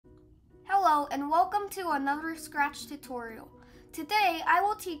Hello and welcome to another Scratch tutorial. Today I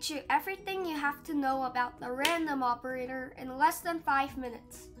will teach you everything you have to know about the random operator in less than 5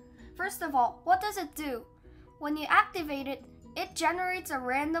 minutes. First of all, what does it do? When you activate it, it generates a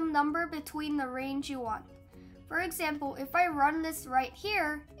random number between the range you want. For example, if I run this right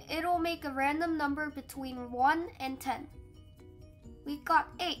here, it'll make a random number between 1 and 10. We got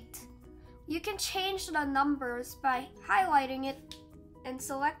 8. You can change the numbers by highlighting it and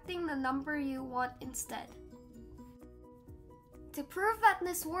selecting the number you want instead. To prove that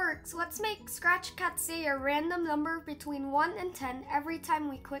this works, let's make ScratchCat say a random number between 1 and 10 every time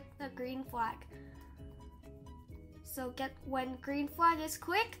we click the green flag. So get when green flag is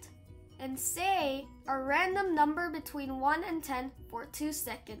clicked and say a random number between 1 and 10 for 2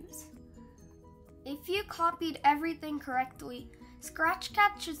 seconds. If you copied everything correctly,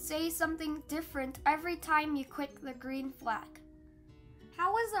 ScratchCat should say something different every time you click the green flag.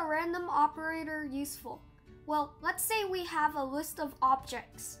 How is a random operator useful? Well, let's say we have a list of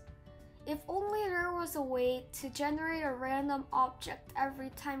objects. If only there was a way to generate a random object every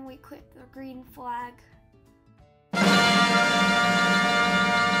time we click the green flag.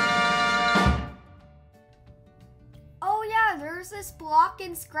 Oh yeah, there's this block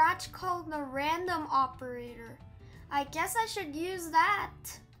in Scratch called the random operator. I guess I should use that.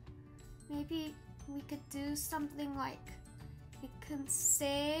 Maybe we could do something like we can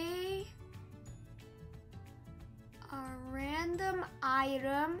say a random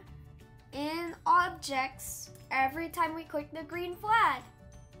item in objects every time we click the green flag.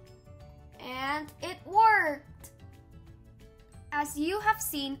 And it worked! As you have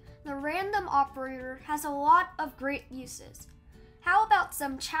seen, the random operator has a lot of great uses. How about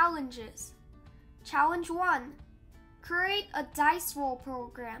some challenges? Challenge 1. Create a dice roll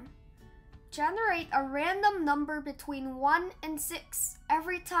program. Generate a random number between 1 and 6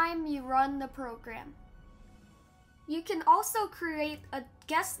 every time you run the program. You can also create a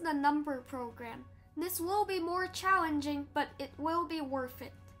guess the number program. This will be more challenging, but it will be worth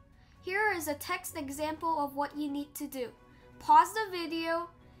it. Here is a text example of what you need to do. Pause the video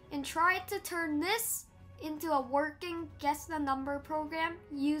and try to turn this into a working guess the number program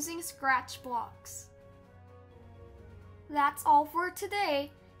using Scratch blocks. That's all for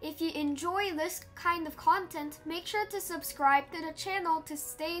today. If you enjoy this kind of content, make sure to subscribe to the channel to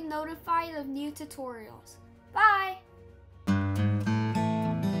stay notified of new tutorials. Bye!